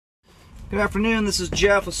Good afternoon, this is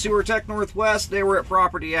Jeff with Sewer Tech Northwest. Today we're at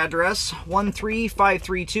property address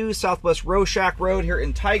 13532 Southwest Roshack Road here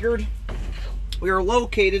in Tigard. We are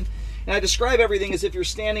located, and I describe everything as if you're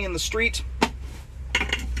standing in the street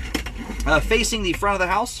facing the front of the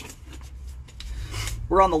house.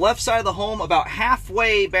 We're on the left side of the home, about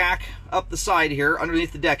halfway back up the side here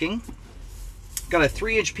underneath the decking. Got a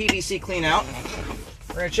 3-inch PVC clean out.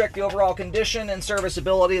 We're going to check the overall condition and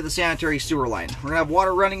serviceability of the sanitary sewer line. We're going to have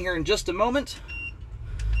water running here in just a moment.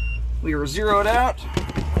 We are zeroed out.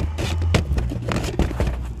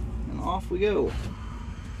 And off we go.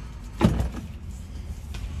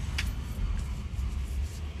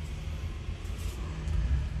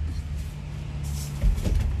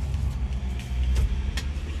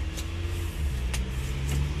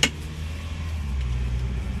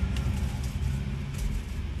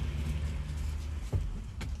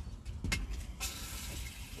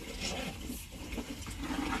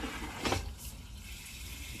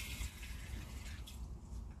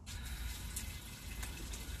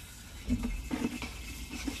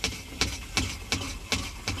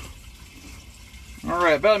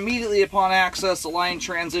 Alright, about immediately upon access, the line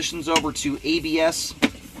transitions over to ABS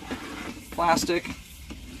plastic.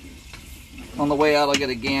 On the way out, I'll get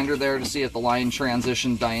a gander there to see if the line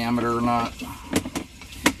transitioned diameter or not.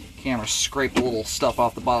 Camera scraped a little stuff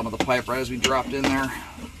off the bottom of the pipe right as we dropped in there.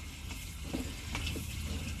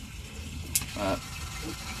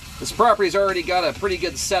 This property's already got a pretty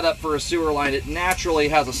good setup for a sewer line. It naturally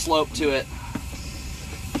has a slope to it,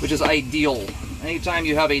 which is ideal. Anytime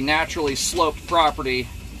you have a naturally sloped property,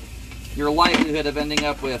 your likelihood of ending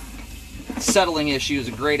up with settling issues,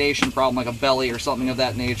 a gradation problem like a belly or something of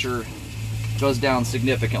that nature, goes down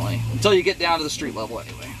significantly. Until you get down to the street level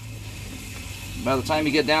anyway. By the time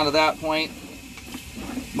you get down to that point,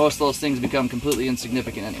 most of those things become completely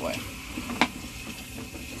insignificant anyway.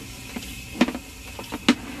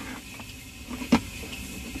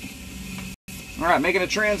 Alright, making a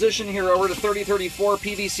transition here over to 3034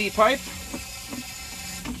 PVC pipe.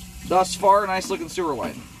 Thus far, nice looking sewer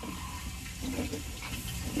line.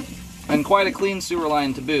 And quite a clean sewer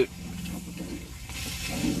line to boot.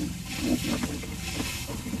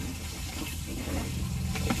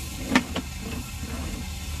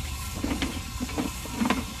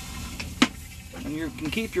 And you can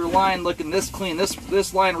keep your line looking this clean.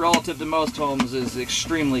 This line relative to most homes is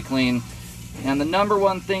extremely clean. And the number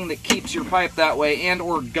one thing that keeps your pipe that way and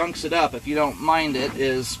or gunks it up, if you don't mind it,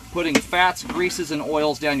 is putting fats, greases, and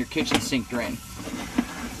oils down your kitchen sink drain.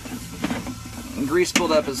 And grease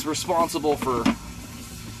buildup is responsible for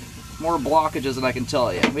more blockages than I can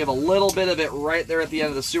tell you. We have a little bit of it right there at the end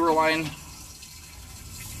of the sewer line.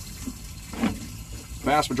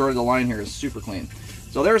 Vast majority of the line here is super clean.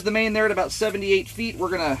 So there's the main there at about 78 feet. We're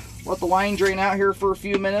going to let the line drain out here for a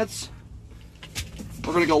few minutes.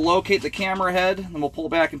 We're going to go locate the camera head, and we'll pull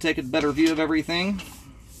back and take a better view of everything.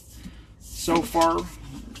 So far,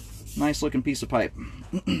 nice looking piece of pipe.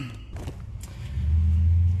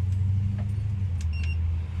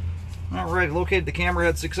 Alright, located the camera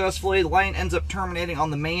head successfully. The line ends up terminating on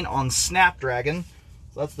the main on Snapdragon.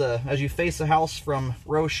 So that's the, as you face the house from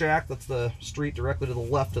Roshack, that's the street directly to the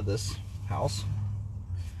left of this house.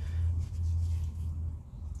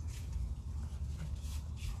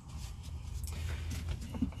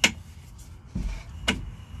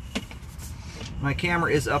 My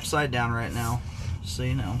camera is upside down right now, just so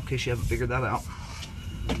you know, in case you haven't figured that out.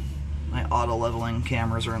 My auto leveling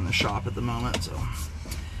cameras are in the shop at the moment, so.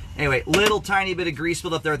 Anyway, little tiny bit of grease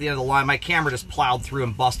built up there at the end of the line. My camera just plowed through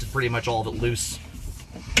and busted pretty much all of it loose.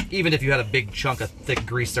 Even if you had a big chunk of thick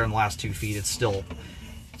grease there in the last 2 feet, it's still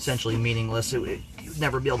essentially meaningless. You'd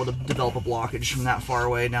never be able to develop a blockage from that far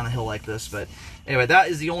away down a hill like this. But anyway, that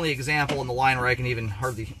is the only example in the line where I can even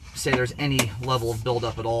hardly say there's any level of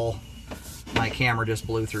buildup at all. My camera just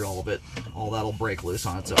blew through all of it. All that'll break loose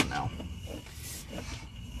on its own now.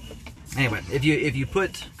 Anyway, if you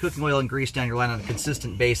put cooking oil and grease down your line on a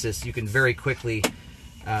consistent basis, you can very quickly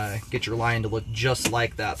get your line to look just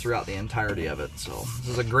like that throughout the entirety of it. So this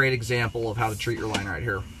is a great example of how to treat your line right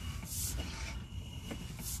here.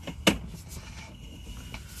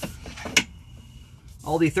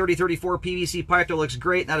 All the 3034 PVC pipe there looks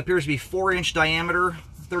great. That appears to be 4-inch diameter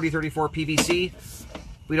 3034 PVC.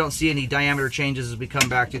 We don't see any diameter changes as we come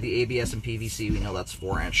back to the ABS and PVC. We know that's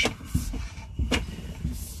 4-inch.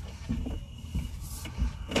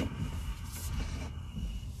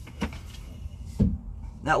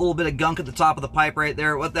 That little bit of gunk at the top of the pipe right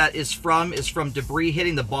there, what that is from debris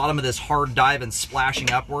hitting the bottom of this hard dive and splashing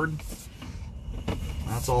upward.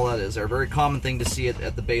 That's all that is. They're a very common thing to see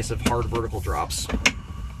at the base of hard vertical drops.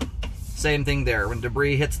 Same thing there. When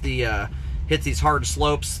debris hits these hard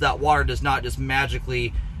slopes, that water does not just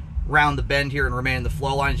magically round the bend here and remain in the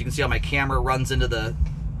flow lines. You can see how my camera runs into the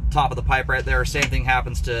top of the pipe right there. Same thing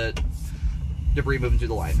happens to debris moving through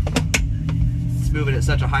the line. It's moving at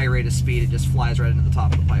such a high rate of speed, it just flies right into the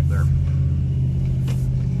top of the pipe there.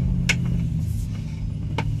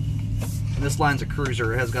 And this line's a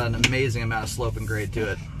cruiser. It has got an amazing amount of slope and grade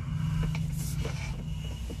to it.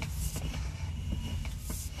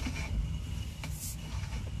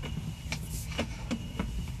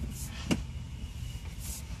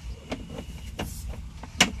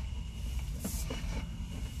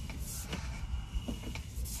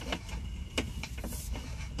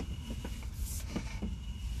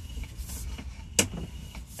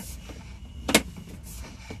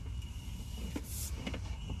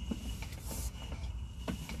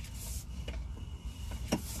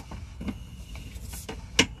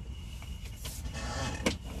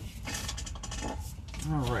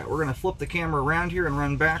 Alright, we're going to flip the camera around here and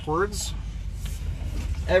run backwards.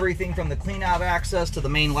 Everything from the clean out access to the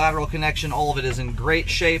main lateral connection, all of it is in great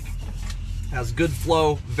shape. Has good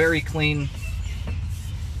flow, very clean.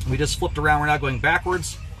 We just flipped around, we're now going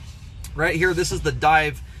backwards. Right here, this is the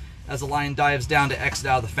dive as the line dives down to exit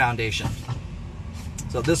out of the foundation.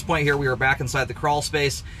 So at this point here, we are back inside the crawl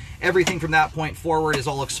space. Everything from that point forward is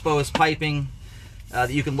all exposed piping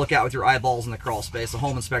that you can look at with your eyeballs in the crawl space. The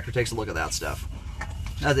home inspector takes a look at that stuff.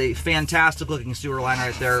 That's a fantastic looking sewer line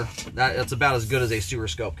right there. That's about as good as a sewer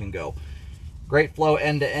scope can go. Great flow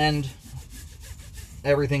end to end.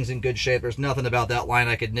 Everything's in good shape. There's nothing about that line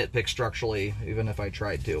I could nitpick structurally, even if I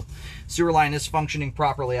tried to. Sewer line is functioning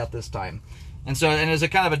properly at this time. And so, and as a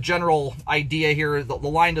kind of a general idea here, the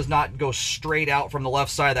line does not go straight out from the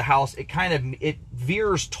left side of the house. It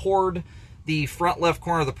veers toward the front left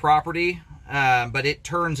corner of the property, but it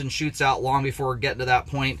turns and shoots out long before getting to that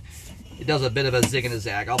point. It does a bit of a zig and a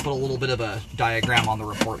zag. I'll put a little bit of a diagram on the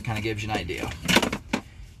report, it kind of gives you an idea.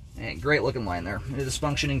 And great looking line there. It is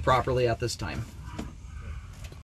functioning properly at this time.